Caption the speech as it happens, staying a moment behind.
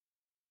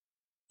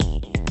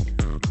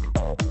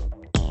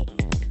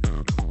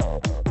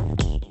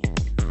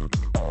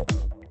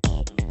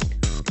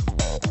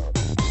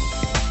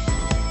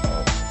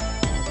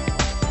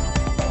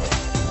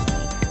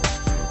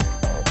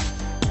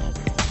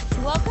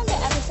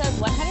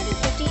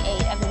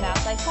158 of the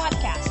Mouse Life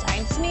Podcast.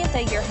 I'm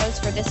Samantha, your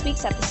host for this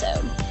week's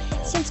episode.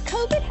 Since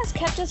COVID has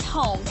kept us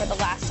home for the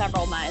last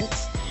several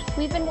months,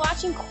 we've been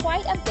watching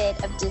quite a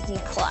bit of Disney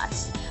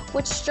Plus,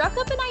 which struck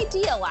up an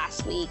idea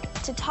last week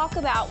to talk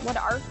about what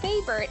our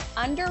favorite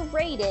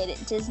underrated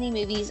Disney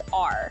movies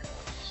are.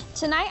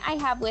 Tonight I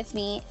have with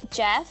me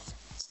Jeff,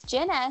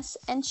 Jen S,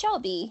 and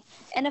Shelby.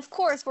 And of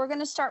course, we're going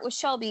to start with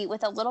Shelby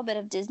with a little bit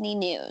of Disney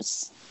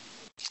news.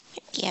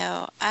 Thank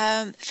you.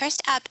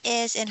 First up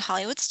is in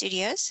Hollywood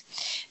Studios,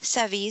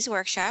 Savi's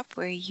Workshop,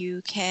 where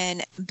you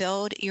can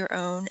build your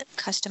own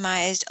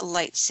customized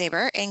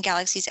lightsaber in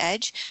Galaxy's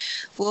Edge,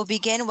 will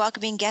begin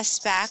welcoming guests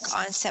back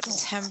on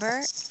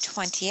September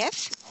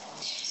 20th.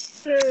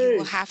 Hey. You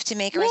will have to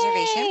make a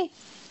reservation.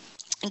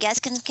 Guests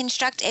can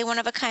construct a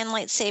one-of-a-kind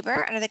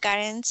lightsaber under the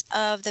guidance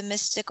of the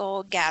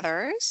mystical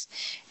gatherers,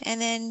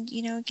 and then,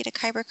 get a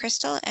kyber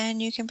crystal,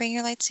 and you can bring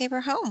your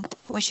lightsaber home,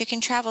 which you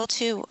can travel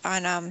to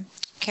on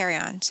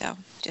carry-on. So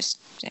just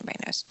so anybody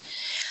knows.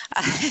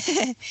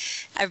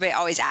 Everybody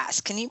always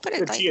asks, can you put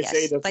it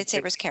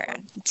lightsabers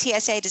carry-on?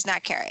 TSA does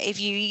not carry. If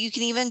you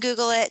can even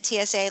Google it,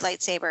 TSA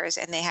lightsabers,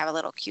 and they have a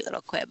little cute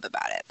little quib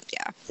about it.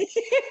 Yeah.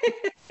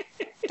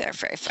 They're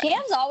very funny.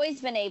 Cam's always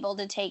been able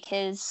to take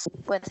his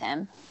with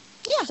him.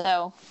 Yeah.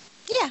 So.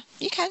 Yeah,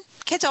 you can.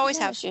 Kids always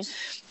have. Issues.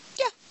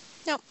 Yeah.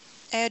 No.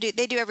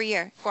 They do every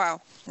year.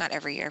 Well, not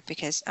every year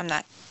because I'm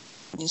not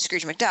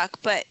Scrooge McDuck,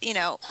 but,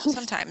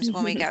 sometimes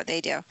when we go, they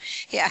do.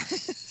 Yeah.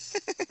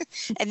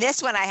 And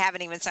this one I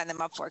haven't even signed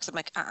them up for because I'm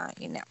like,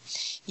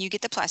 you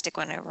get the plastic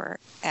one over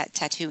at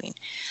Tatooine.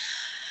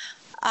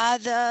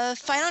 The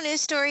final news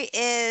story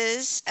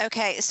is,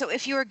 so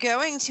if you are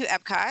going to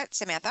Epcot,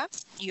 Samantha,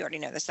 you already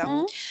know this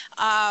though,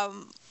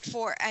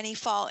 for any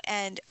fall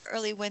and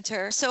early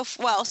winter. So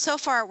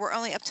far we're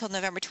only up till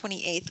November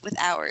 28th with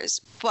hours,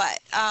 but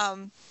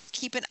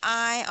keep an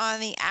eye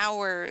on the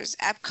hours.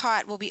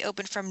 Epcot will be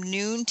open from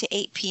noon to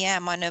 8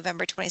 p.m. on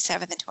November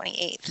 27th and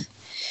 28th.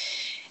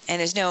 And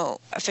there's no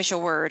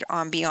official word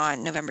on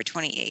beyond November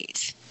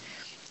 28th.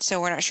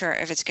 So we're not sure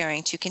if it's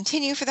going to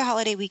continue for the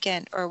holiday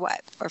weekend or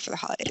what, or for the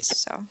holidays.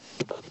 So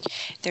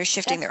they're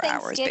shifting their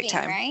hours big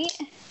time. Right?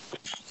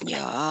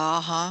 Yeah.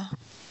 Uh-huh.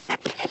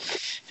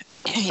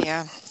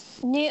 Yeah.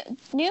 Noon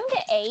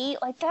to 8,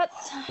 like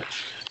that's.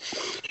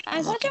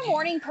 I'm such a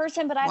morning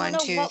person, but I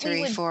don't know what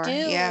we would do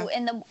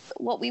and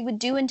what we would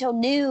do until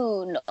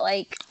noon.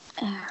 Like.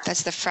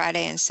 That's the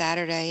Friday and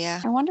Saturday.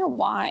 Yeah. I wonder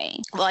why.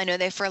 Well, I know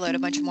they furloughed a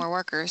bunch of more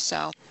workers,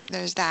 so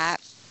there's that.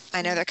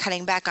 I know they're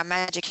cutting back on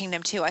Magic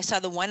Kingdom too. I saw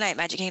the one night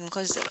Magic Kingdom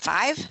closes at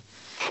 5.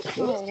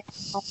 Oh.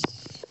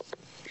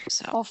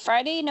 So. Well,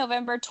 Friday,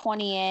 November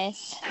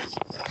 20th,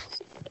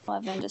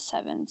 11 to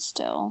 7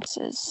 still.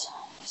 This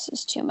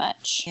is too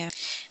much. Yeah.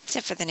 That's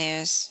it for the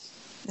news.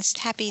 It's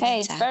happy. Hey,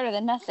 it's better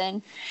than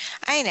nothing.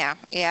 I know.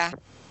 Yeah.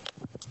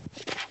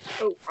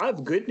 Oh, I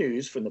have good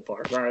news from the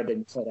park rather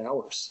than cut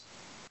hours.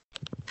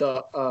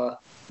 The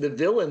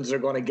villains are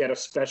going to get a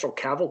special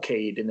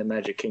cavalcade in the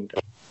Magic Kingdom.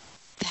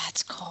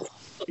 That's cool.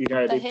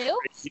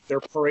 They're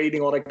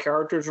parading all the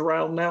characters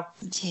around now.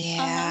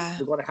 Yeah.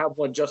 They're going to have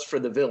one just for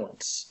the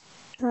villains.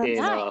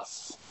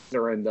 Nice.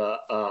 During the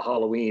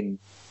Halloween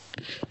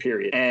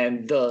period.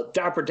 And the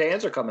Dapper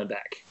Dans are coming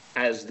back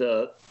as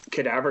the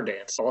Cadaver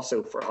Dance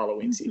also for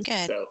Halloween season.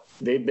 Good. So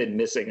they've been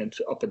missing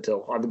up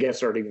until, I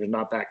guess they're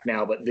not back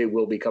now, but they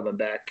will be coming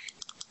back.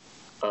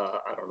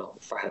 I don't know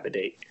if I have a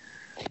date,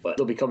 but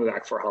they'll be coming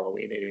back for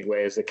Halloween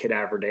anyway as the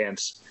Cadaver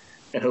Dance.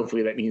 And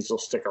hopefully that means they'll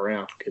stick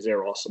around because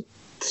they're awesome.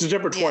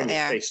 September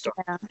 20th they start.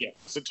 Yeah,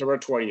 September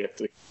 20th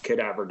the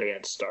Cadaver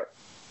Dance start.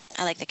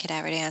 I like the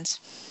Cadaver Dance.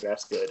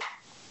 That's good.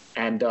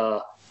 And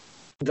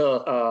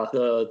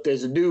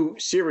there's a new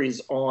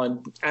series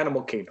on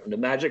Animal Kingdom, The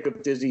Magic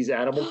of Disney's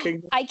Animal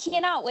Kingdom. I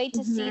cannot wait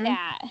to see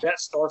that. That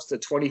starts the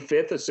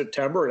 25th of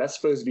September. That's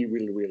supposed to be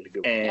really, really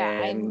good. And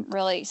yeah, I'm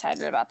really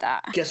excited about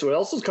that. Guess what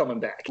else is coming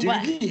back?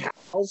 Doogie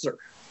Howser.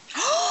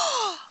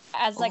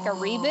 As like a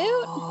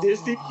reboot?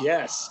 Disney,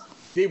 yes.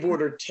 They've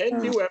ordered 10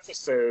 new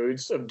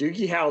episodes of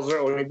Doogie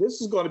Howser. This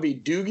is going to be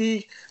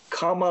Doogie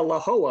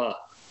Kameālihoa,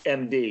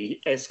 MD.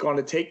 It's going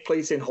to take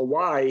place in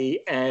Hawaii,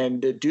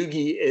 and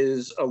Doogie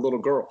is a little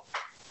girl.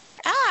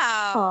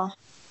 Oh.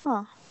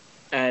 Huh.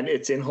 And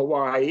it's in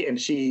Hawaii, and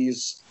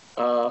she's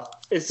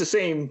it's the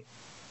same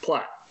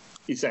plot,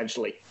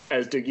 essentially,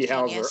 as Doogie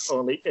Howser,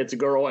 only it's a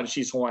girl, and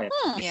she's Hawaiian.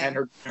 Yeah.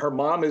 And her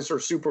mom is her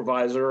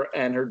supervisor,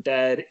 and her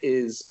dad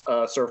is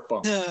Surf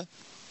Bum.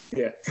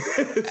 Yeah.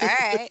 All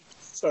right.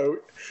 So,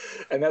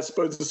 and that's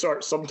supposed to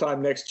start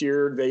sometime next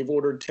year. They've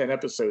ordered 10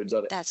 episodes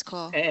of it. That's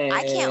cool. And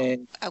I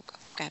can't. Oh, go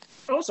ahead.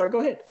 Oh, sorry. Go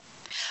ahead.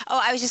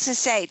 Oh, I was just going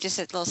to say, just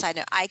a little side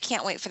note, I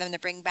can't wait for them to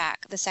bring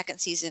back the second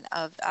season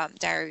of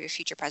Diary of Your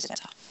Future President.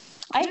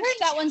 I heard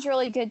that one's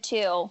really good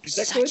too.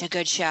 Such a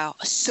good show.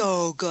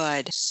 So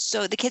good.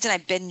 So the kids and I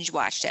binge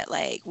watched it.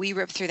 Like, we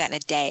ripped through that in a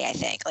day, I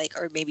think,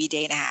 or maybe a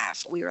day and a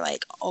half. We were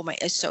like, oh my,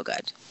 it's so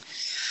good.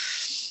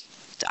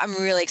 I'm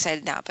really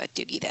excited now about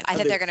Doogie then. I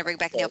think they're going to bring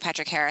back Neil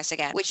Patrick Harris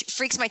again, which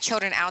freaks my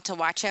children out to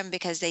watch him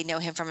because they know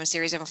him from a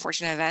series of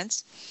unfortunate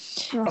events.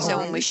 So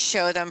when we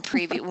show them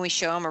when we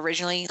show them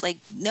originally, like,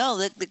 no,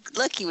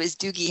 look, he was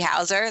Doogie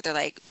Howser. They're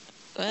like,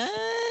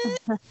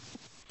 what?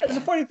 And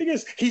the funny thing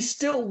is, he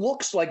still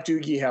looks like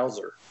Doogie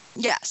Howser.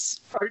 Yes.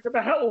 I mean, no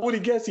matter how old he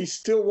gets, he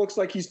still looks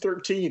like he's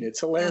 13. It's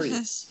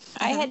hilarious.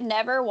 I had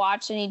never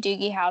watched any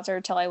Doogie Howser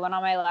until I went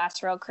on my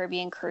last Royal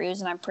Caribbean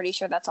cruise, and I'm pretty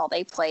sure that's all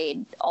they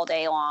played all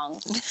day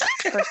long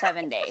for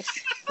 7 days.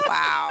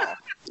 Wow.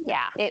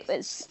 Yeah, it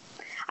was.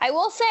 I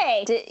will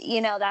say,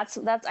 that's.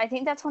 I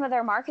think that's one of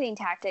their marketing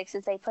tactics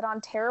is they put on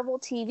terrible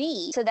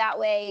TV, so that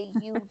way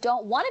you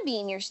don't want to be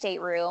in your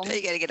stateroom.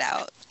 You got to get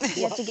out.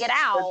 You have to get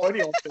out.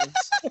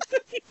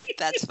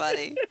 That's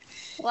funny.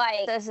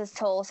 Like, this is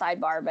total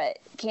sidebar, but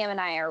Cam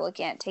and I are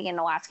looking at taking an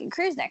Alaskan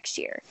cruise next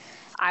year.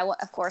 I,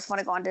 of course, want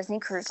to go on Disney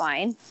Cruise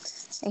Line,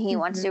 and he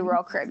wants to do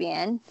Royal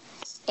Caribbean.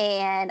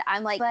 And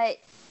I'm like, but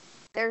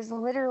there's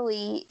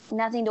literally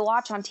nothing to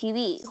watch on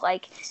TV.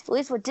 Like, at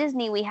least with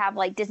Disney, we have,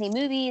 like, Disney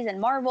movies and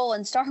Marvel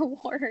and Star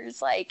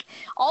Wars, like,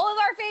 all of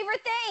our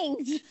favorite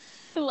things.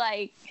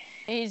 Like,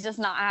 he's just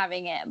not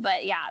having it.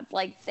 But, yeah,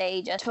 like,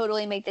 they just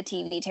totally make the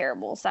TV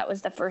terrible. So that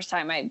was the first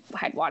time I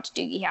had watched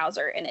Doogie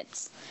Howser, and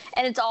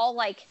it's all,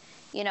 like,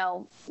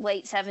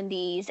 late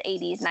 70s,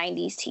 80s,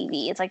 90s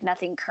TV. It's, like,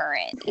 nothing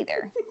current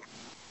either.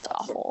 It's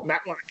awful.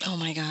 Oh,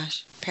 my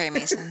gosh. Perry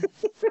Mason.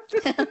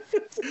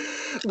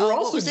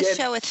 What was the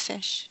show with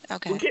Fish?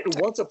 Okay. We're getting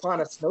Once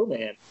Upon a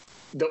Snowman,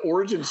 the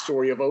origin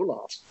story of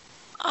Olaf.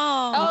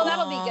 Oh,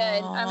 that'll be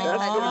good. I'm That's excited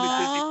going to about be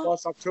that. Disney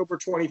Plus October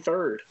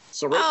 23rd.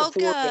 So right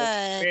before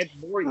the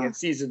Mandalorian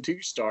season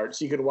 2 starts,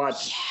 you can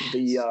watch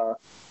the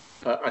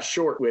a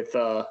short with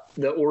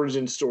the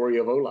origin story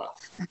of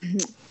Olaf.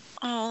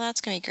 Oh,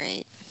 that's going to be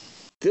great.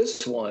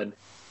 This one,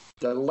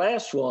 the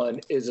last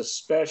one, is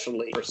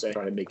especially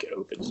trying to make it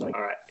open. So, all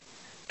right,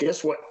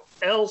 guess what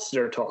else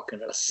they're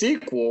talking? A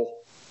sequel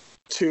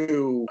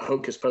to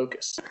Hocus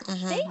Pocus.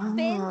 They've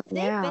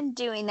been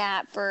doing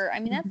that for,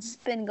 that's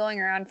been going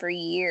around for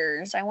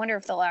years. I wonder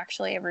if they'll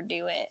actually ever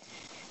do it.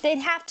 They'd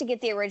have to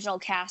get the original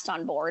cast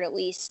on board, at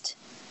least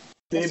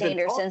the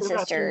Sanderson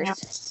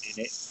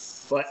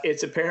sisters. But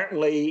it's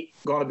apparently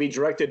going to be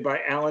directed by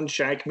Alan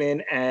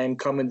Shankman and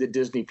coming to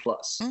Disney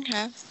Plus.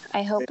 Okay.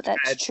 I hope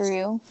that's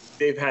true.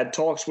 They've had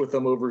talks with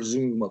them over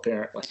Zoom,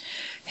 apparently.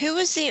 Who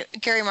was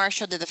Gary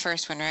Marshall did the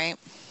first one, right?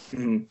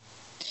 Mm-hmm.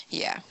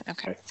 Yeah.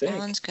 Okay. I think. That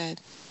one's good.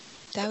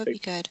 That would be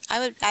good.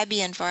 I'd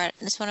be in for it.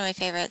 It's one of my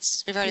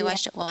favorites. We've already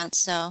watched it once,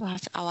 so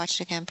I'll watch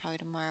it again probably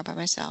tomorrow by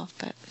myself.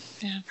 But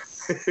yeah.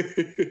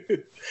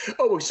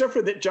 Oh, except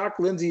for that, Jock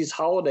Lindsay's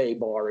Holiday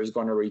Bar is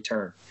going to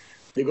return.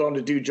 They're going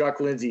to do Jock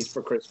Lindsay's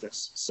for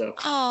Christmas. So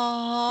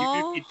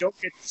you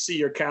don't get to see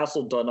your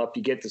castle done up.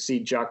 You get to see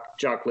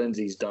Jock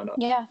Lindsay's done up.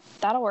 Yeah,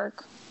 that'll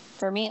work.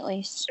 For me, at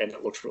least. And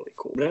it looks really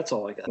cool. That's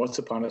all I got. Once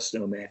Upon a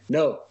Snowman.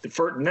 No,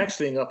 the next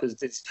thing up is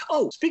this.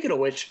 Oh, speaking of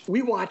which,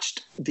 we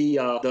watched the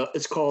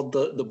it's called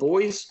the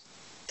Boys,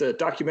 the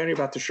documentary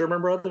about the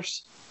Sherman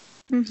Brothers.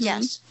 Mm-hmm.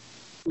 Yes.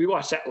 We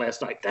watched that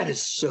last night. That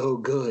is so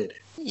good.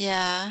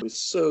 Yeah. It was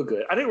so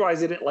good. I didn't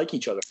realize they didn't like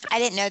each other. I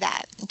didn't know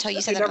that until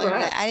you said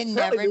that. I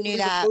never knew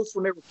that. Close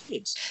when they were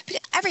kids.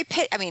 I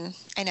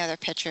know they're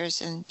pictures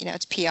and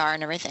it's PR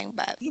and everything,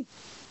 but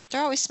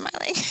they're always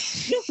smiling.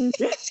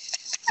 Yeah.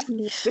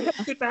 They had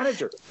a good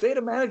manager. They had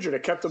a manager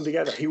that kept them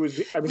together. He was,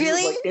 really? He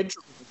was like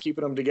integral in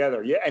keeping them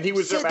together. Yeah, and he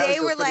was their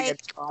manager for the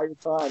entire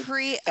time.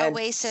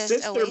 Pre-Oasis.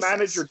 Since their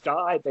manager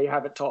died, they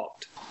haven't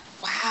talked.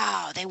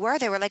 Wow, they were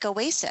like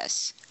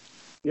Oasis.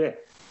 Yeah.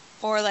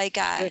 Or like,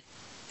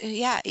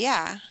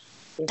 yeah.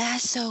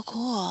 That's so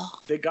cool.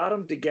 They got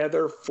them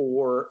together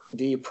for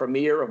the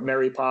premiere of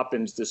Mary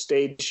Poppins, the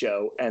stage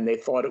show, and they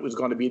thought it was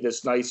going to be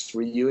this nice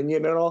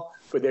reunion and all,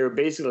 but they were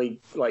basically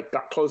like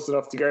got close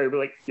enough together to be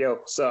like,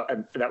 yo, so,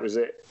 and that was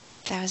it.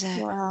 That was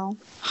it. Wow.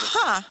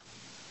 Huh.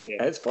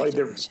 Yeah, it's funny.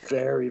 They're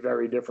very,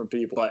 very different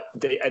people, but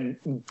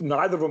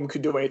neither of them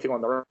could do anything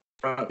on their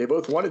own. They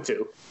both wanted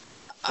to,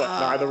 but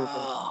neither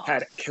of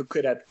them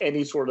could have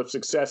any sort of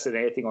success in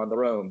anything on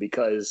their own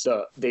because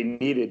they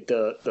needed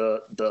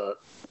the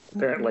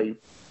apparently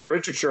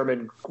Richard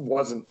Sherman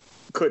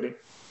couldn't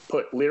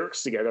put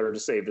lyrics together to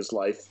save his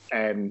life,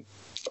 and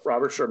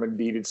Robert Sherman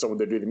needed someone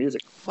to do the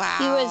music.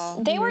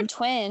 Wow. They were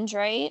twins,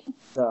 right?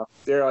 No,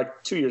 they're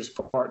like 2 years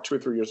apart, 2 or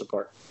 3 years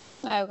apart.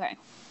 Okay.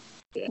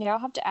 Yeah, I'll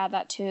have to add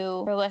that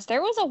to our list.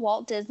 There was a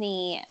Walt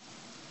Disney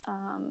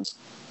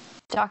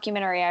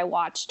documentary I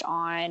watched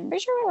on,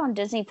 pretty sure it was on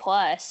Disney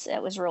Plus. It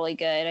was really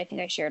good. I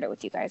think I shared it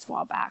with you guys a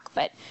while back,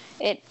 but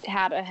it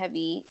had a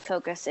heavy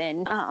focus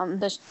in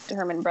the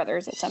Sherman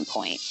Brothers at some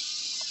point.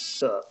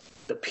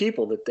 The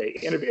people that they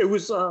interviewed, it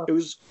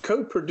was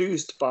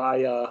co-produced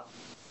by oh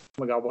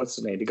my God, what's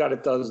his name? The guy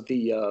that does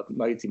the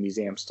Mighty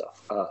Museum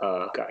stuff.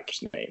 What's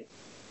his name?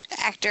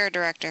 Actor,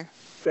 director.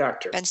 The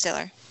actor. Ben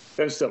Stiller.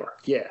 Ben Stiller.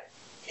 Yeah,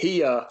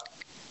 he.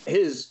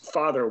 His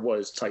father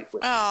was tight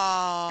with him.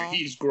 Oh.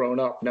 He's grown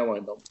up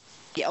knowing them.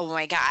 Yeah, oh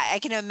my God. I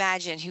can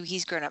imagine who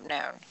he's grown up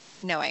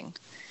knowing.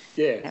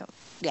 Yeah. No.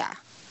 Yeah,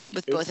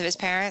 with both of his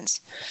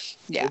parents.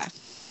 Yeah.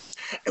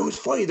 It was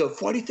funny though.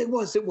 Funny thing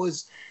was, it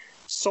was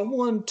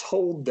someone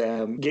told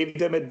them, gave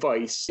them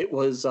advice. It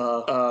was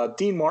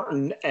Dean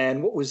Martin,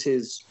 and what was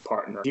his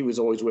partner? He was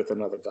always with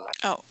another guy.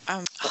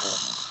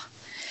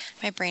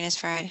 My brain is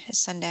fried. It's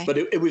Sunday. But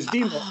it was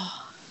Dean Martin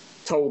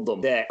told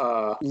them that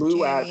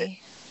Lou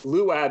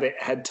Abbott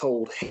had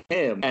told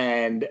him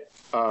and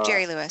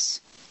Jerry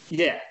Lewis.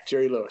 Yeah,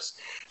 Jerry Lewis.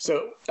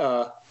 So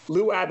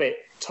Lou Abbott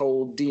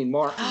told Dean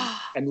Martin,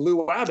 and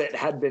Lou Abbott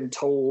had been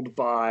told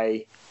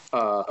by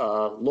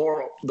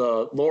Laurel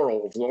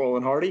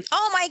and Hardy.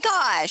 Oh my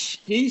gosh!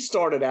 He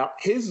started out,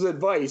 his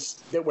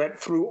advice that went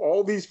through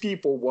all these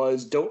people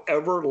was, don't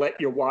ever let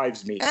your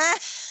wives meet.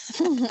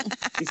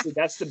 He said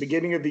that's the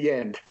beginning of the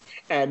end.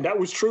 And that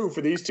was true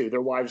for these two.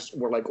 Their wives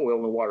were like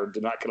oil and water,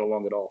 did not get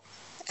along at all.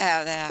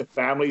 Oh, no. The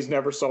families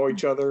never saw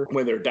each other.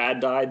 When their dad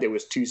died, there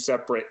was two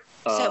separate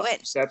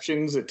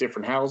receptions at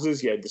different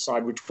houses. You had to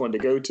decide which one to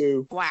go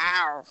to.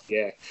 Wow.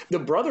 Yeah. The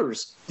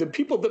brothers, the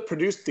people that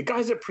produced, the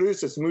guys that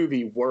produced this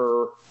movie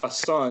were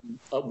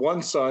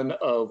one son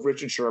of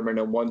Richard Sherman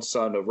and one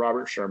son of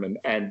Robert Sherman.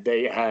 And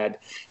they had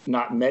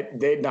not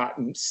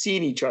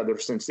seen each other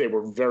since they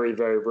were very,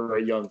 very,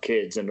 very young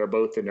kids. And they're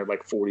both in their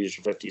like 40s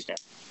or 50s now.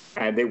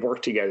 And they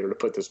worked together to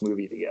put this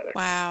movie together.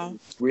 Wow.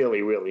 It's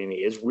really, really neat.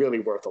 It's really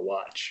worth a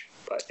watch.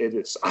 But it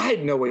is. I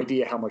had no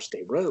idea how much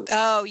they wrote.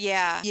 Oh,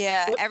 yeah.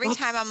 Yeah. Every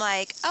time I'm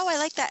like, oh, I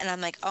like that. And I'm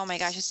like, oh my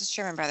gosh, this is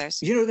Sherman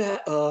Brothers. You know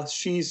that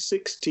She's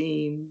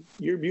 16,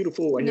 You're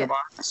Beautiful, and You're Mine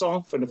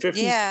song from the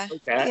 50s? Yeah.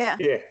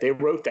 Yeah, they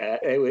wrote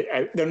that.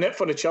 Annette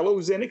Funicello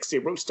was in it because they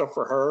wrote stuff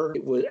for her.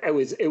 It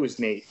was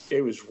neat.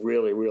 It was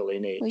really, really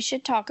neat. We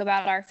should talk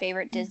about our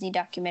favorite Disney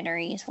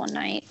documentaries one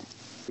night.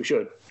 We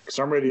should. Because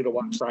I'm ready to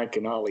watch Frank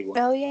and Ollie one.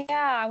 Oh yeah,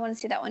 I want to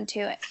see that one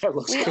too. That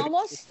looks good.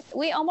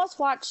 We almost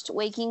watched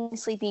Waking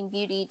Sleeping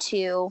Beauty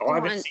too. Oh, I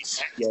haven't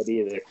seen that yet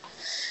either.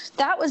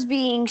 That was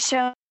being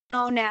shown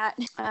at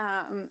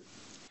the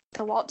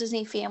Walt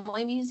Disney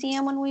Family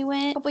Museum when we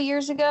went a couple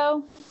years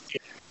ago.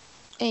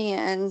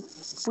 And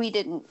we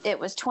didn't. It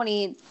was I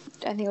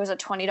think it was a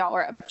 $20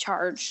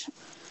 upcharge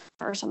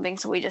or something,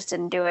 so we just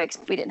didn't do it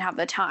 'cause we didn't have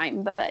the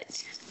time.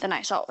 But then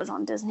I saw it was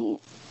on Disney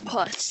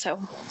Plus, so.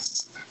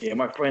 Yeah,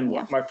 my friend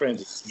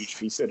is huge.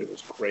 He said it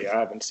was great. I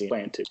haven't seen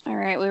Plan 2. All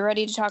right, we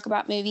ready to talk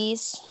about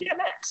movies? Yeah,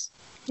 Max.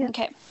 Yeah.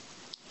 Okay.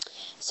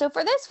 So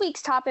for this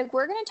week's topic,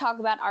 we're going to talk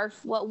about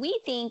what we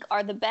think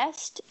are the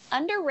best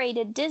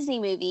underrated Disney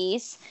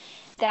movies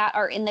that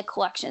are in the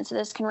collection. So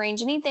this can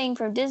range anything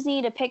from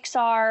Disney to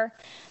Pixar.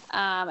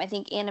 I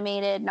think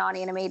animated,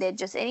 non-animated,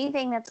 just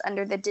anything that's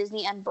under the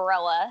Disney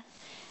umbrella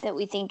that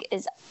we think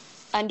is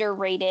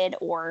underrated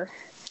or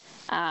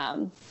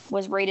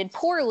was rated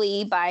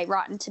poorly by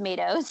Rotten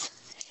Tomatoes.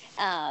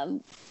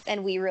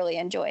 And we really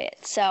enjoy it.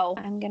 So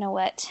I'm going to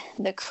let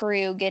the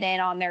crew get in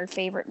on their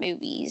favorite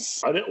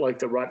movies. I didn't like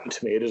the Rotten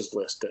Tomatoes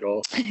list at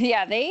all.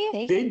 Yeah,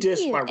 they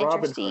dissed my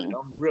Robin Hood.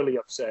 I'm really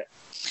upset.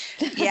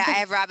 Yeah, I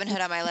have Robin Hood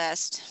on my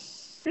list.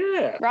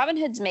 Yeah. Robin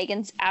Hood's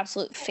Megan's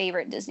absolute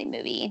favorite Disney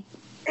movie.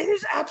 And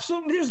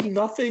there's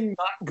nothing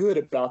not good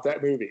about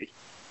that movie.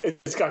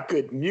 It's got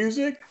good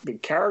music. The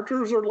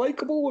characters are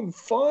likable and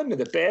fun, and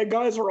the bad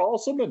guys are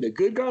awesome, and the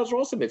good guys are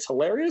awesome. It's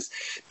hilarious.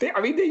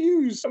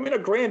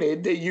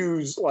 Granted, they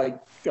use like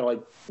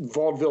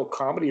vaudeville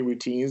comedy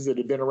routines that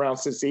have been around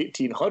since the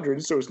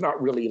 1800s, so it's not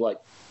really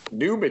like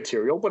new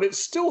material, but it's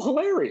still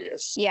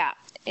hilarious. Yeah,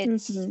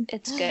 it's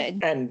good.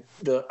 And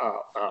I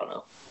don't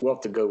know. We'll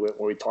have to go with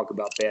when we talk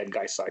about bad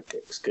guy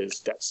sidekicks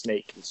because that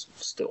snake is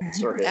still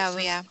Sir Hiss. Oh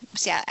yeah,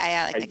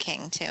 I like the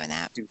King too in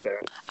that. Do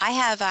better. I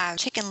have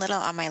Chicken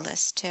Little on my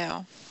list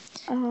too.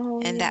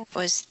 Oh, and that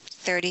was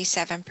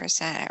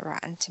 37% at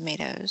Rotten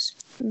Tomatoes.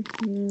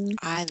 Mm-hmm.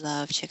 I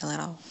love Chicken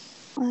Little.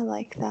 I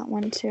like that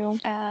one too.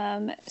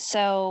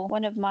 So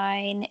one of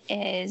mine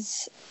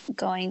is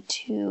going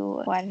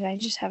to. Why did I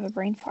just have a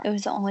brain fart? It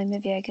was the only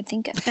movie I could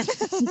think of.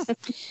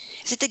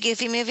 Is it the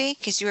Goofy movie?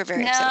 Because you were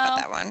very upset about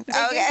that one. The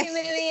Goofy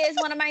movie is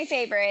one of my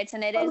favorites,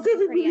 and it is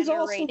pretty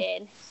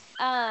underrated.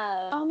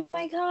 Awesome. Oh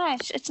my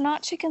gosh, it's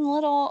not Chicken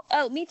Little.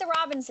 Oh, Meet the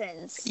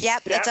Robinsons.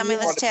 Yep, that's on my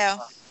list too.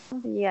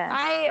 Yeah,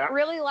 I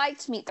really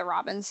liked Meet the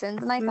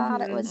Robinsons, and I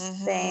thought it was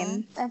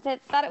same. I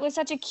thought it was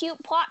such a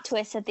cute plot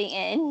twist at the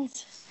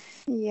end.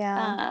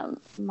 Yeah,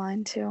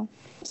 mine too.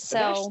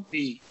 So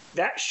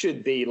that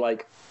should be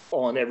like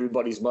on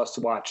everybody's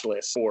must-watch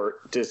list for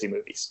Disney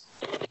movies.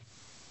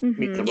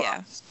 Meet the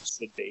Robinsons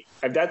should be.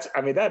 And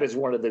that is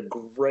one of the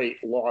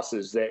great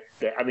losses that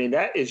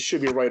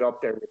should be right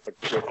up there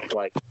with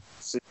like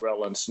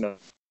Cinderella and Snow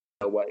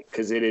White,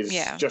 because it is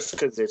just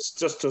because it's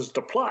just as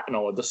the plot and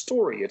all of the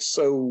story. It's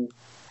so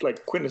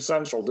like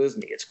quintessential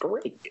Disney. It's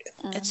great.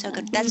 It's so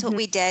good. That's what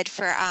we did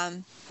for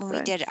when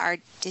we did our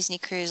Disney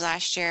cruise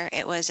last year.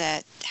 It was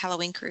a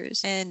Halloween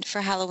cruise, and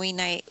for Halloween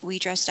night we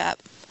dressed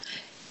up.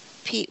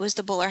 Pete was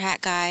the bowler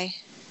hat guy.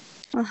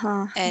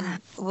 And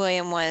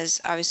William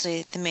was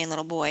obviously the main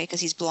little boy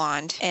because he's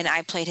blonde, and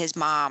I played his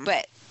mom,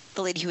 but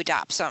the lady who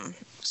adopts him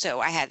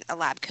So I had a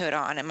lab coat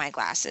on and my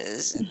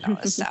glasses and all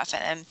this stuff.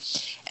 And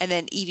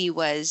then Evie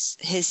was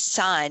his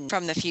son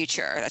from the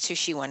future. That's who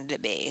she wanted to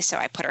be. So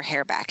I put her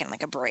hair back in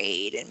like a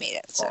braid and made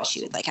it so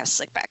she would like have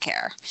slick back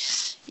hair.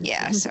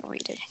 Yeah, so we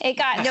did. It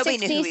got Nobody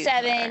knew who we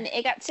 67. were.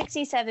 It got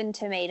 67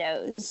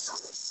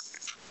 tomatoes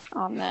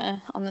on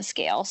the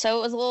scale, so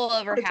it was a little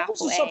over It's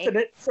also halfway. something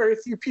that very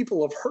few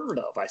people have heard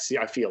of. I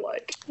feel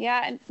like.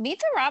 Yeah, and Meet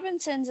the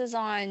Robinsons is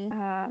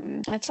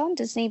on. It's on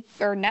Disney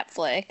or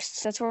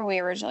Netflix. That's where we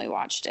originally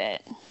watched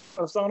it.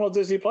 Oh, it's not on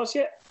Disney Plus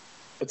yet.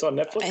 It's on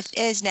Netflix. It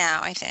is now,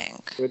 I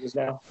think. It is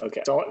now.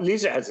 Okay. So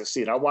Lisa hasn't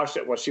seen it. I watched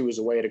it while she was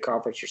away at a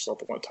conference or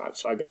something one time,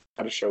 so I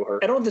got to show her.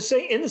 And in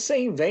the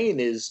same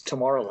vein is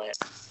Tomorrowland.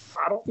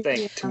 I don't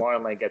think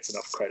Tomorrowland gets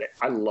enough credit.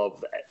 I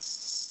love that.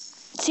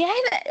 See,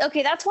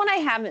 okay, that's one I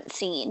haven't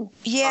seen.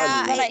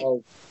 Yeah, I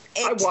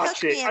watch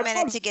took me a I minute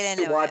probably to get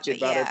into watch it. it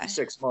about Yeah. every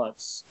 6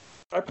 months.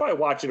 I probably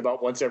watch it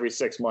about once every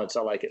 6 months.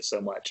 I like it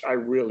so much. I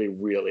really,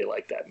 really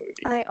like that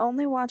movie. I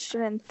only watched it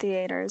in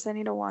theaters. I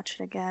need to watch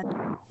it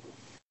again.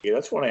 Yeah,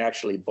 that's one I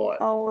actually bought.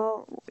 Oh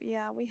well,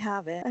 yeah, we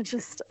have it.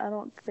 I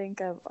don't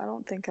think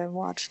I've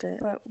watched it,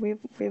 but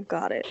we've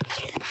got it.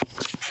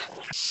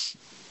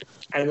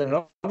 And then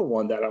another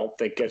one that I don't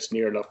think gets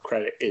near enough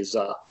credit is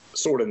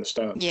Sword in the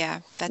Stone. Yeah,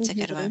 that's a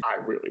good one. I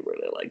really,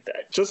 really like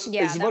that. Just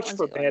Yeah, as that much one's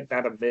for a good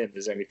Bad Madam Mim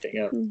as anything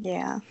else.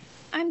 Yeah.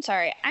 I'm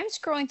sorry. I'm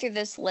scrolling through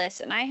this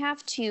list, and I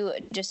have to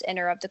just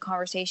interrupt the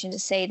conversation to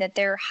say that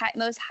their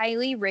most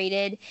highly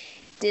rated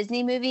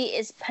Disney movie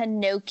is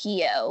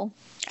Pinocchio.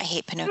 I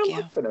hate I Pinocchio.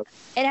 like Pinocchio.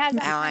 It has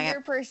No, I-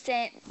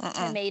 100%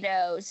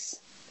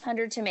 tomatoes.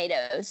 100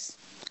 tomatoes.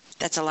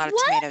 That's a lot of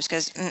What? tomatoes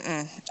because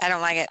I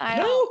don't like it. I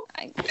No.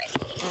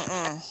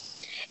 don't.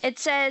 It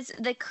says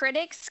the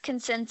critics'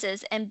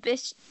 consensus: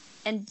 ambitious,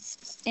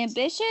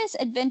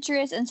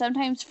 adventurous, and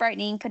sometimes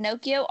frightening,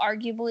 Pinocchio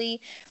arguably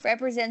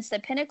represents the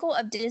pinnacle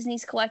of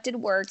Disney's collected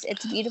works.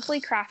 It's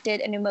beautifully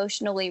crafted and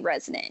emotionally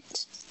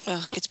resonant.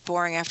 Ugh, it gets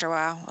boring after a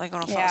while. Like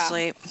when I fall Yeah.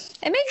 asleep.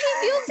 It makes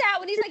me feel sad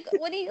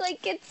when he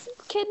gets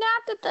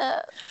kidnapped at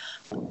the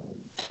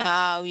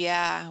Oh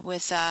yeah,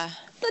 with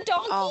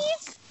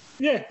donkeys.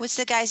 Yeah. what's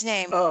the guy's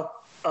name?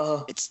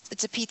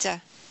 It's a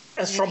pizza.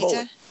 That's Is it a Stromboli.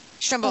 pizza?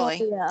 Stromboli.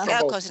 Oh, yeah. Oh,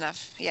 Stromboli. close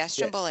enough. Yeah,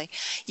 Stromboli.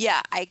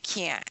 Yeah, I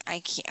can't.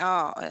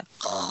 Oh,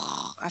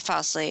 I fall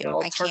asleep. They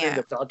all I turn into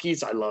can't.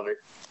 donkeys. I love it.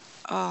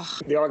 Oh,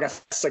 They all got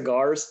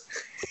cigars.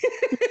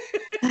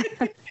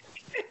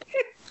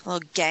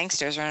 little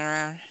gangsters running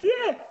around.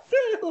 Yeah.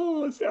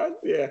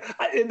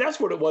 And that's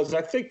what it was.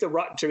 I think the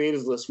Rotten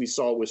Tomatoes list we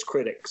saw was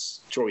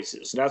critics'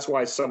 choices. That's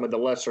why some of the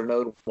lesser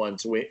known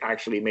ones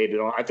actually made it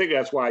on. I think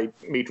that's why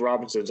Meet the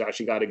Robinsons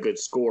actually got a good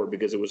score,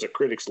 because it was a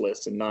critics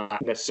list and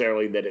not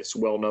necessarily that it's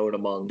well known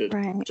among the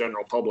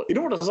general public. You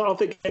know what? I don't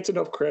think it gets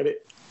enough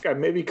credit.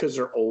 Maybe because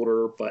they're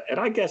older, and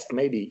I guess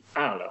maybe,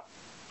 I don't know.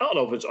 I don't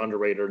know if it's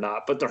underrated or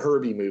not, but the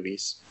Herbie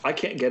movies. I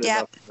can't get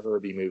enough of the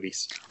Herbie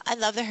movies. I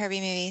love the Herbie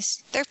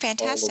movies. They're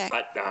fantastic.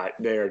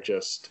 They're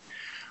just...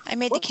 I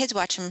made the kids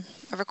watch them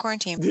over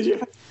quarantine. Did you?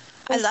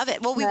 I love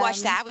it. Well, we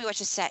watched that. We watched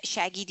the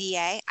Shaggy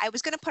DA. I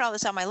was going to put all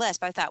this on my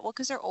list, but I thought, well,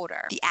 because they're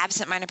older. The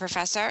Absent-Minded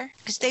Professor,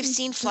 because they've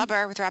seen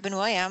Flubber with Robin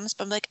Williams.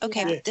 But I'm like,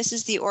 okay, this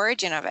is the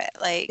origin of it.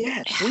 Like,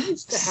 yeah, we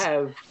used to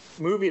have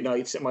movie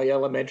nights at my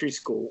elementary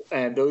school,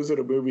 and those are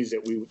the movies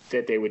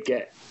that they would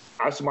get.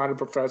 Absent-Minded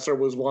Professor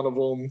was one of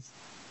them,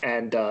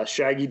 and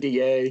Shaggy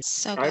DA.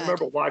 So I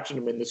remember watching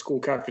them in the school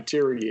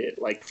cafeteria at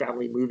like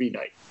family movie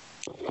night.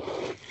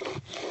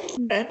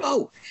 And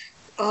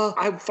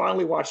I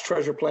finally watched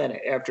Treasure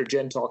Planet after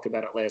Jen talked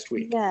about it last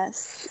week.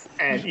 Yes.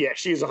 And yeah,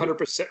 she's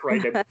 100%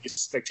 right. It's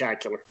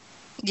spectacular.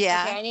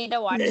 yeah. Okay, I need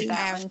to watch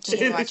that one You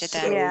too. watch it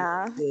then. So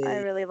Yeah, good. I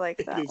really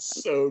like that.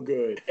 It's so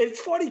good. It's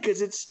funny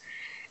because it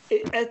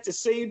at the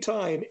same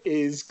time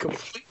is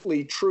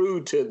completely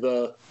true to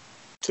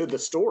the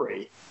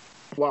story,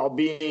 while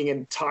being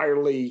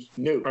entirely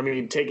new. I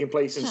mean, taking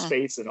place in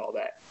space and all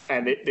that.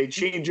 And they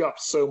change up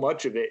so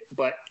much of it,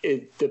 but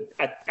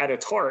at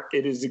its heart,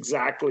 it is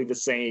exactly the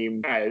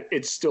same.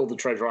 It's still the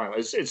Treasure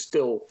Island. It's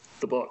still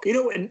the book. You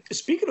know, and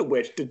speaking of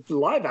which, the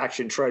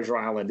live-action Treasure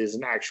Island is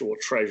an actual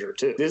treasure,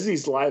 too.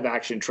 Disney's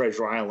live-action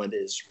Treasure Island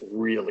is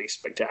really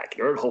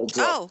spectacular. It holds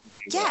up. Oh,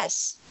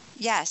 yes.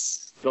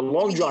 Yes. The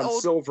Long John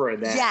Silver in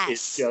that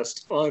is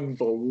just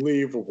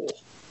unbelievable.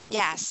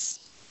 Yes.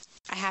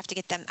 I have to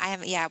get them.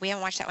 We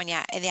haven't watched that one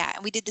yet. And yeah,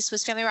 we did This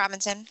Was Family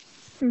Robinson.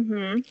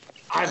 Mm-hmm.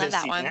 I love haven't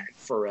that seen one. that in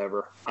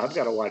forever. I've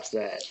got to watch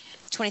that.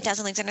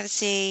 20,000 Leagues Under the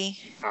Sea.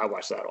 I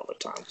watch that all the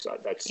time. So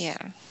that's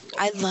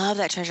I love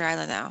that Treasure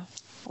Island though.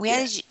 We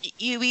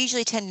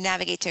usually tend to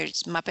navigate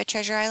towards Muppet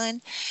Treasure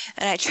Island,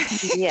 and I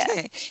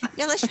try.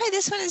 Let's try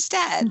this one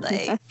instead.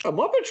 Like A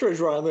Muppet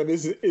Treasure Island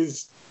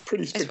is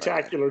pretty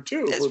spectacular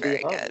too. it's if we're very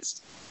being good.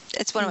 honest.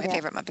 It's one of my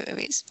favorite Muppet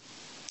movies.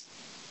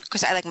 Of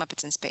course, I like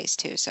Muppets in space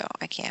too, so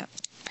I can't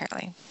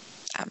apparently.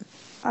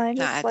 I Not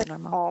just at the like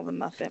normal. all the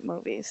Muppet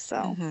movies, so.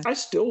 Mhm.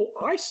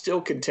 I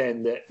still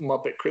contend that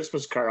Muppet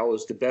Christmas Carol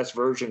is the best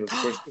version of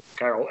Christmas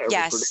Carol ever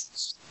Yes.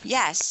 produced.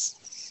 Yes.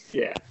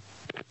 Yeah.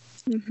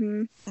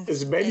 Mm-hmm.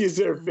 As many as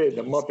there have been,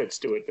 the Muppets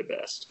do it the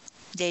best.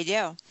 They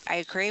do. I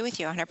agree with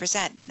you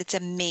 100%. It's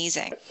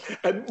amazing.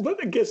 And what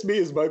gets me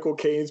is Michael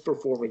Caine's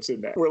performance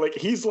in that, where like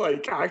he's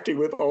like acting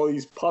with all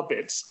these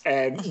puppets,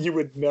 and you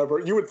would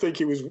think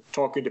he was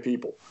talking to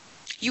people.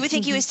 You would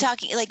think he was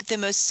talking like the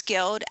most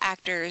skilled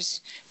actors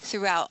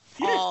throughout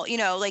all,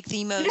 like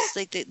the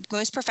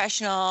most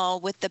professional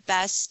with the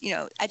best,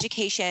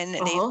 education.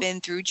 They've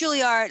been through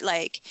Juilliard.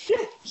 Like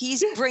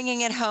he's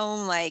bringing it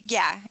home. Like,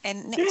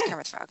 and it's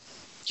Kermit the Frog.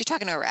 You're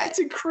talking to a rat. It's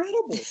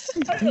incredible.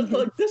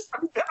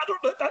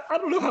 I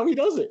don't know how he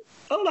does it.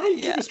 I don't know how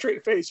you keep a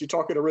straight face. You're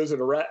talking to Riz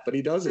and a rat, but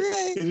he does it.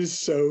 Right. It is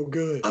so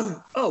good.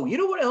 Oh, you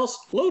know what else?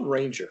 Lone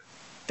Ranger.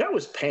 That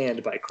was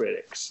panned by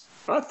critics.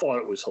 I thought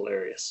it was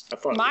hilarious.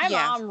 My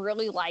mom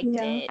really liked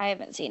it. I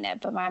haven't seen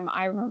it, but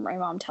I remember my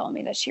mom telling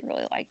me that she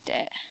really liked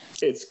it.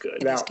 It's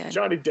good. Now,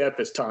 Johnny Depp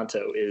as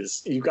Tonto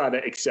you got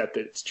to accept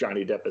that it's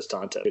Johnny Depp as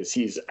Tonto because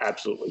he's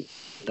absolutely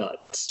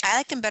nuts. I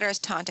liked him better as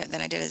Tonto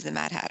than I did as the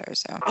Mad Hatter.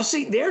 So I'll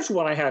see. There's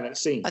one I haven't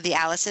seen. Oh, the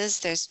Alice's.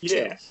 There's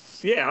two.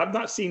 Yeah. I've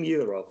not seen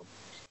either of them.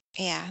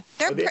 Yeah,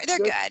 they're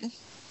good,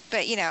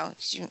 but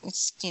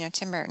it's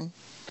Tim Burton.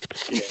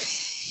 Yeah.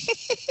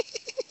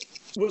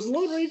 Was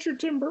Lone Ranger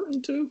Tim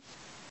Burton too?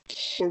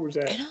 Or was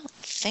that? I don't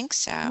think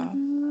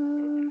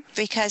so.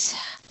 Because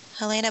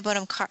Helena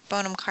Bonham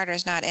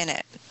Carter's not in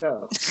it.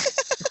 No.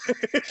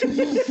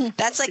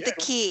 That's like the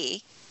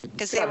key.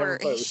 Because they were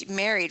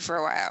married for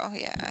a while.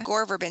 Yeah.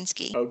 Gore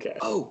Verbinski. Okay.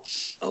 Oh,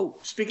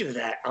 speaking of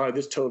that,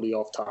 this is totally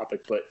off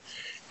topic, but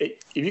if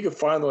you can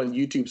find it on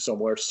YouTube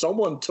somewhere,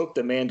 someone took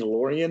The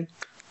Mandalorian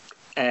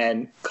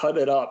and cut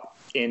it up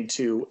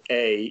into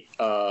a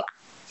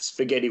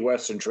spaghetti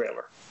Western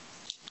trailer.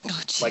 Oh,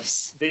 jeez. Like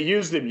they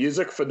used the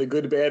music for The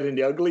Good, Bad, and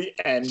the Ugly,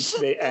 and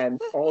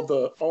all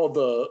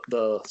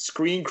the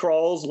screen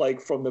crawls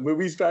like from the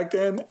movies back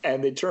then,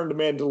 and they turned The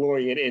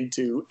Mandalorian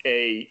into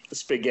a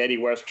spaghetti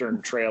Western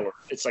trailer.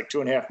 It's like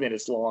 2.5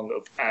 minutes long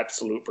of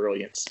absolute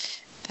brilliance.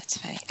 That's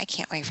funny. I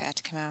can't wait for that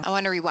to come out. I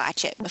want to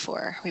rewatch it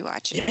before we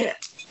watch it.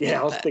 Yeah,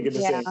 I was thinking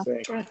the same thing.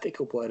 I'm trying to think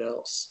of what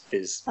else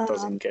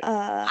doesn't get.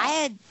 I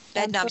had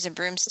Bedknobs and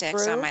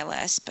Broomsticks on my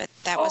list, but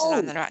that wasn't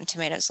on the Rotten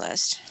Tomatoes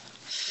list.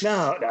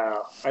 No,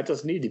 that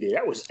doesn't need to be.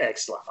 That was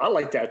excellent. I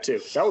like that too.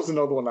 That was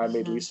another one I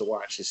made Lisa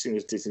watch as soon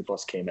as Disney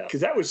Plus came out,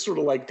 because that was sort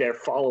of like their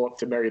follow-up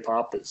to Mary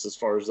Poppins as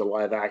far as the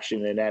live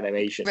action and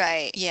animation.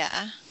 Right.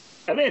 Yeah.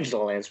 And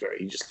Angela Lansbury,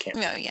 you just can't.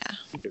 Oh yeah.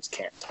 You just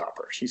can't top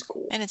her. She's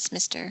cool. And it's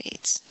Mr.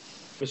 Bates.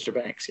 Mr.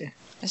 Banks, yeah.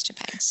 Mr.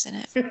 Banks in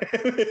it.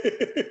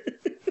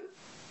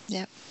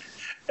 Yep.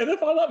 And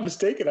if I'm not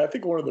mistaken, I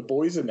think one of the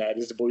boys in that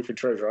is the boy from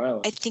Treasure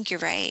Island. I think you're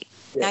right.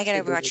 Yeah, I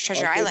gotta watch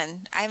Treasure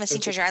Island. I haven't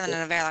seen Treasure Island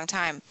in a very long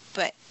time,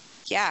 but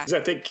yeah. I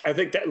think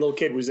that little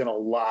kid was in a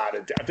lot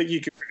of. I think you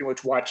could pretty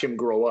much watch him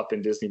grow up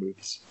in Disney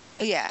movies.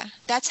 Yeah,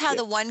 that's how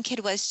the one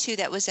kid was too.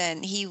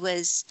 He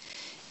was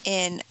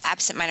in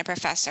Absent Minded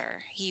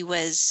Professor. He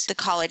was the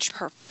college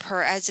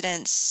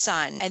president's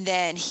son, and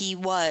then he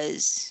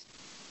was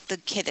the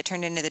kid that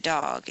turned into the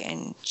dog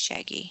in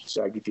Shaggy.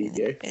 Shaggy Pete,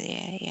 yeah.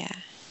 Yeah.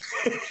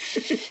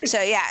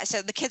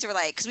 So the kids were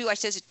like, because we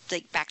watched those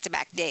like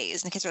back-to-back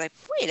days, and the kids were like,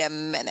 wait a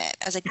minute.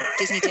 I was like,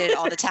 Disney did it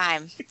all the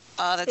time.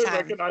 I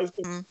recognized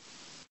him.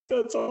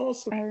 That's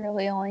awesome. I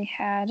really only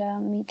had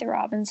Meet the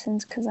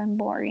Robinsons because I'm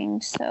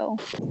boring, so.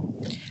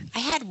 I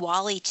had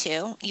WALL-E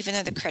too, even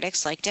though the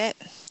critics liked it.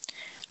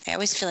 I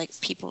always feel like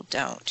people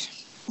don't.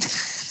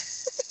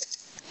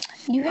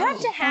 You have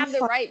to have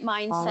the right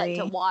mindset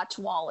to watch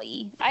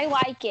WALL-E. I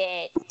like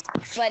it,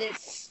 but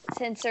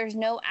since there's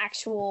no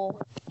actual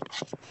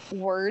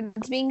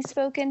words being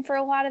spoken for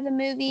a lot of the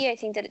movie, I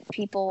think that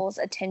people's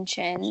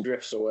attention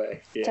drifts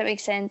away. Yeah. Does that make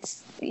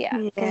sense?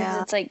 Yeah.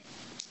 It's like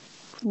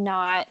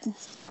not.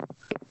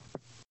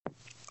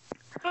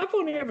 I've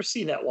only ever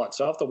seen that once,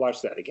 so I'll have to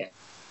watch that again.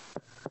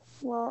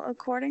 Well,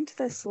 according to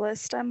this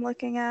list I'm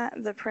looking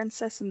at, The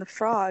Princess and the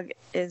Frog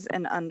is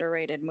an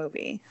underrated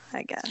movie,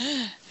 I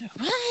guess.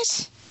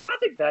 What? I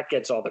think that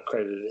gets all the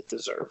credit it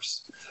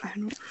deserves. I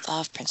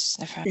love Princess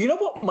and the Frog. You know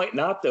what might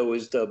not, though,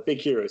 is the Big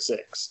Hero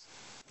 6.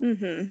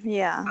 Mm-hmm,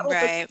 yeah.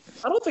 I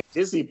don't think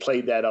Disney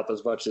played that up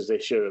as much as they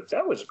should have.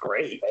 That was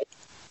great.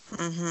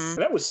 Mm-hmm.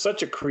 That was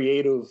such a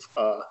creative,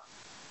 I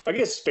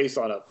guess it's based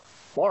on a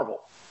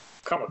Marvel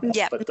comic book.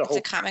 Yeah, but it's a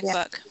comic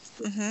book.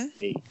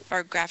 Mm-hmm.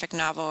 Or graphic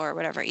novel or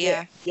whatever.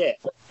 Yeah. Yeah.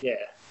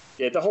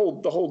 The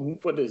whole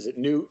what is it?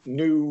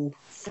 New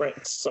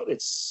France. So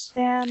it's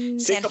San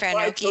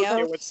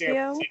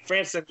Francisco.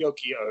 France and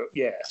Tokyo.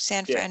 Yeah.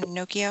 San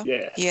Francisco.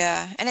 Yeah.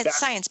 Yeah, and it's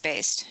science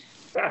based.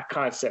 That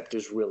concept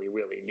is really,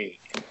 really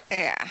neat.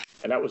 Yeah.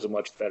 And that was a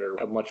much better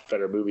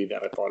movie than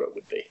I thought it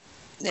would be.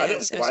 Yeah, I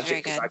didn't watch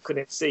it because I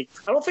couldn't see.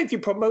 I don't think they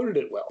promoted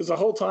it well. Because the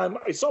whole time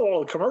I saw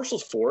all the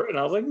commercials for it, and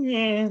I was like,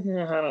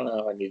 I don't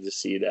know. I need to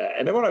see that.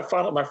 And then when I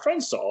found out, my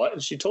friend saw it,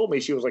 and she told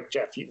me, she was like,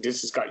 Jeff,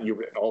 this has got you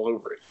written all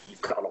over it.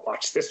 You've got to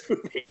watch this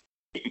movie.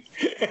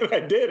 And I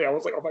did. I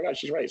was like, oh my gosh,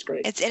 she's right. It's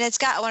great. It's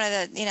got one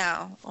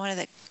of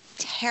the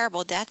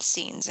terrible death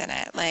scenes in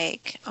it.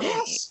 Like, oh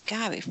my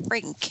God, are you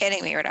freaking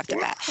kidding me right off the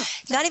bat?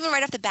 Not even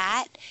right off the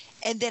bat.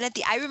 And then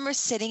I remember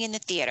sitting in the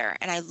theater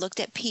and I looked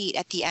at Pete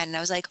at the end and I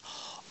was like,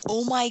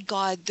 oh my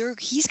God,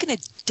 he's going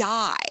to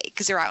die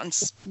because they're out in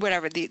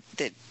whatever, the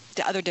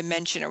other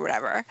dimension or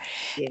whatever,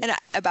 and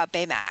about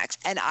Baymax.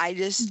 And I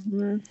just,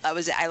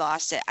 I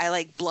lost it. I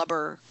like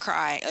blubber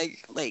cry.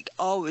 Like,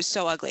 oh, it was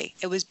so ugly.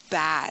 It was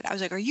bad. I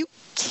was like, are you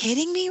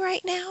kidding me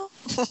right now?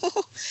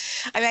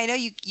 I mean, I know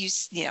you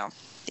know,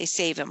 they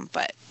save him,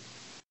 but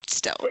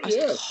still.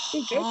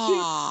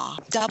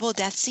 Double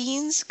death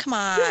scenes? Come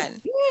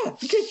on. Yeah,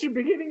 because your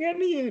beginning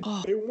and the end.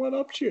 They one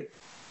up you.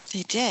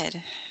 They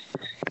did.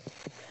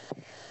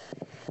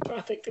 I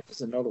think there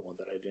was another one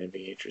that I didn't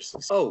be interested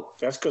in. Oh,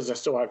 that's because I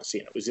still haven't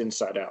seen it. It was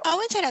Inside Out. Oh,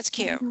 Inside Out's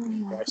cute.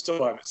 Yeah, I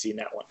still haven't seen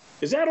that one.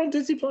 Is that on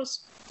Disney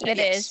Plus? It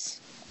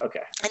is.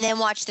 Okay. And then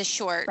watch the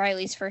short.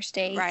 Riley's First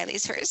Date.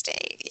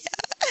 Yeah.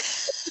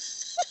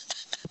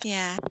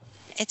 Yeah,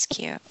 it's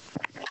cute.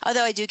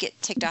 Although I do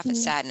get ticked off at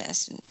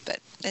sadness,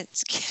 but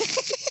it's cute.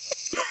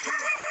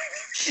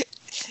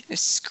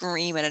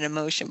 Scream at an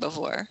emotion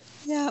before.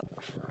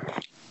 Yep.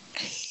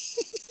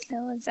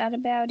 So is that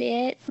about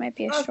it? Might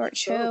be a short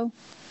show.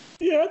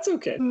 Yeah, it's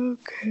okay.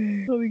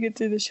 Okay. Let me get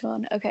through this,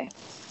 Sean. Okay.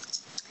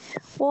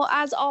 Well,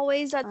 as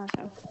always,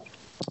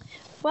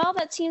 well,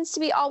 that seems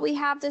to be all we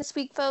have this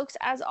week, folks.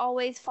 As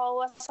always,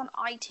 follow us on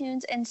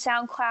iTunes and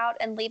SoundCloud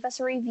and leave us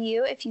a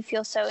review if you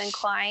feel so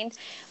inclined.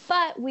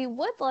 But we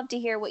would love to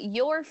hear what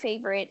your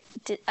favorite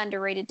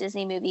underrated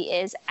Disney movie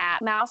is at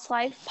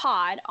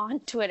MouseLifePod on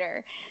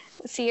Twitter.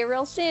 See you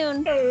real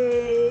soon.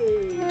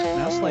 Hey.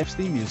 Mouse Life's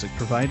theme music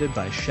provided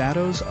by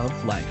Shadows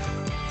of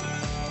Life.